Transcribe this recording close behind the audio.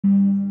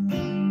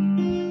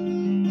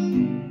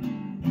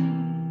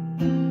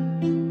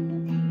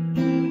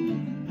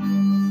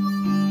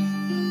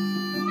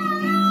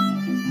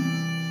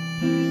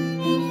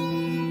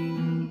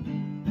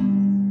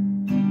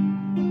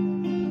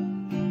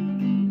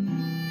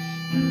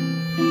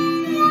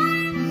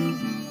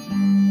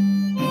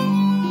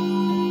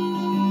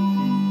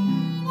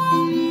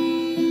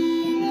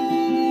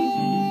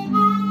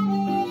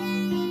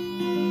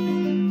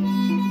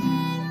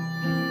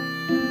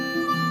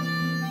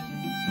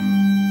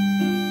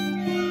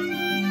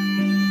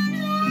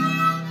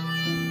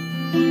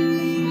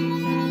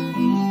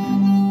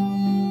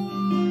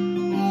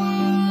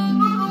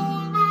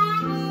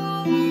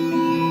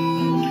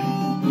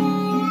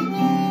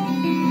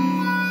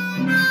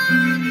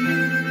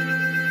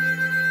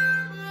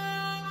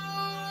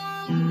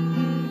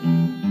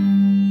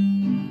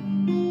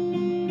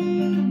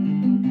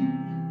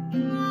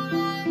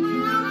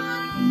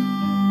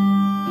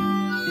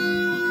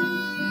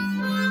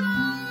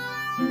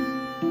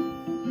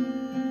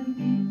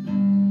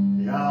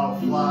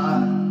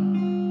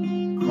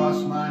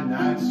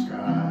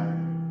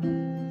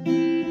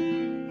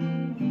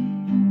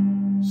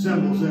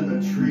Symbols in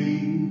the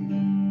tree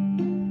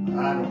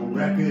I don't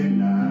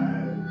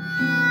recognize.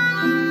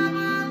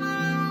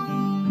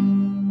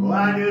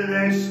 Why do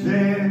they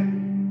stare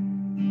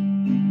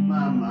in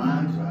my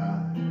mind's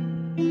eye?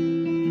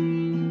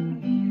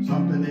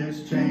 Something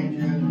is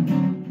changing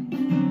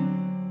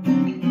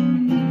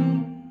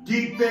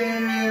deep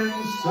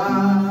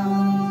inside.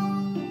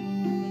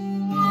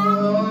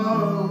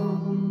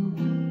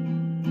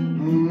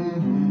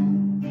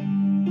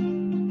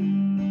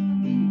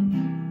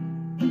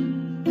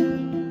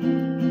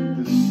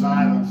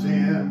 Silence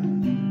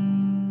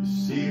in the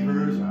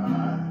deceiver's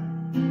eye,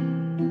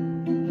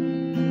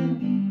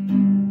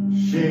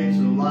 shades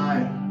of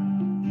light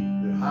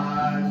that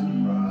hides the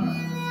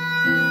pride.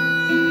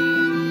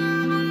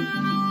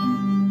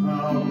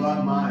 Oh, but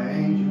my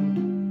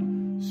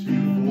angel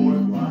spew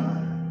forth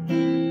light,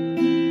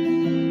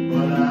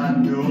 but I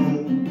know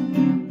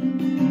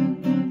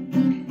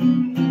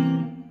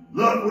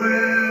love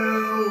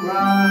will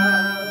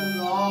rise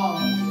on.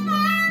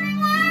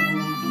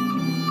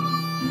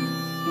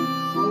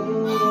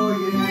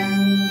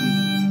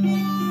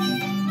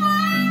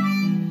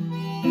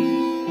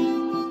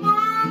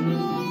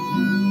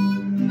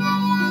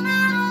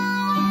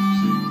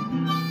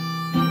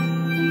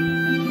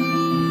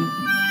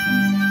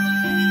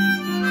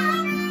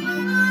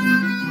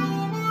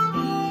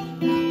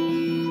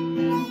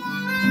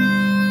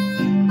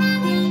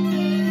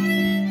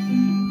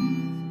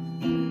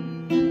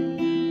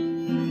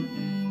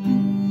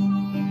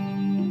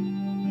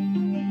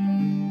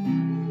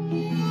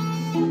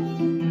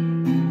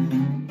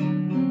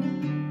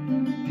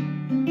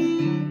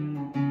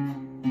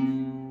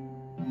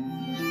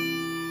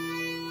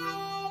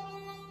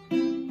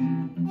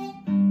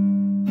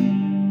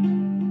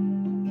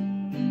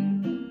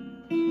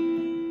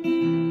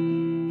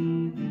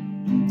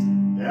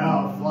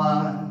 I'll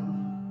fly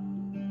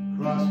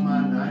across my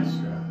night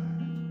sky.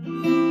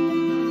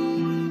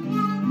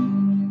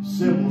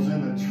 Symbols in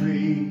the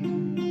tree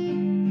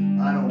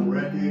I don't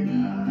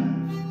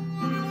recognize.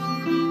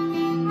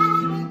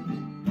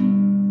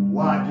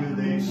 Why do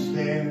they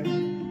stare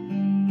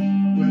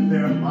with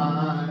their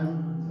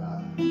mind's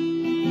eye?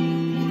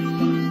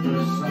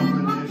 But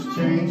something is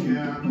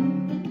changing.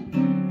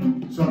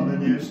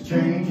 Something is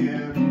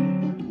changing.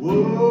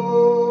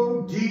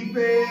 Whoa, deep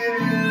inside.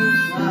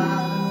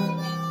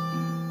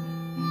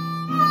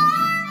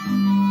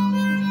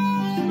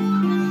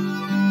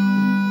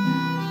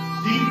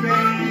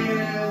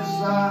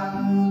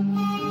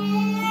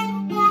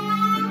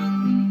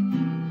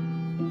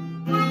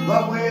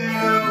 But we'll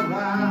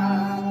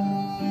rise,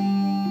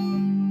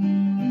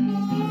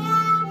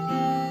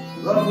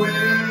 but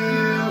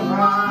we'll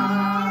rise.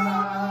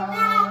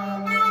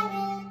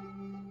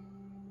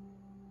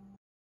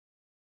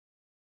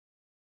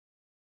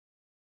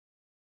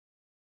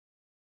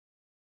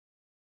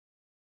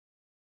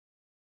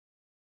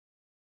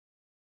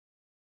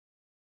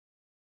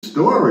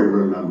 Story,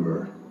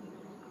 remember,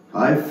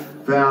 I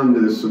found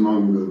this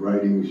among the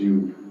writings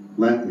you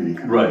lent me.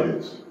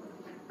 Right.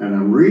 And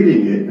I'm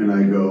reading it and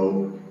I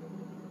go,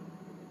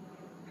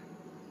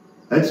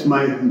 that's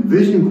my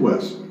vision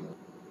quest.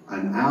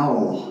 An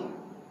owl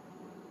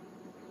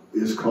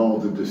is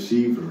called the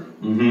deceiver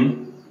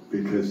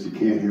because you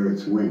can't hear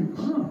its wings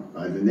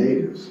by the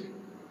natives.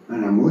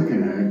 And I'm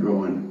looking at it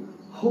going,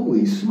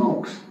 holy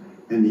smokes.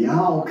 And the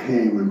owl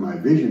came in my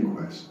vision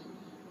quest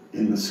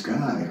in the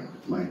sky.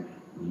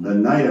 The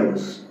night I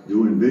was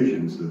doing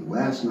visions, the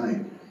last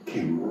night,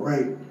 came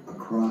right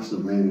across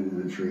and landed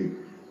in the tree.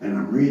 And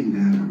I'm reading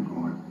that and I'm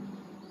going,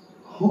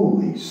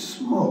 holy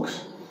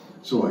smokes.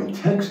 So I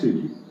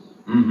texted you.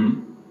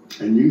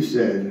 And you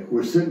said,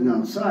 we're sitting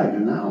outside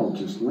and an owl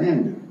just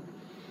landed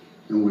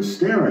and was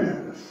staring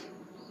at us.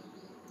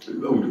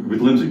 Oh,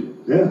 with Lindsay?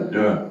 Yeah.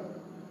 Yeah.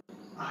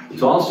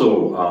 It's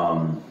also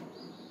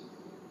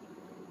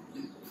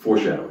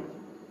foreshadowing.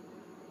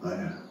 Oh,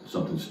 yeah.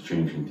 Something's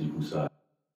changing deep inside.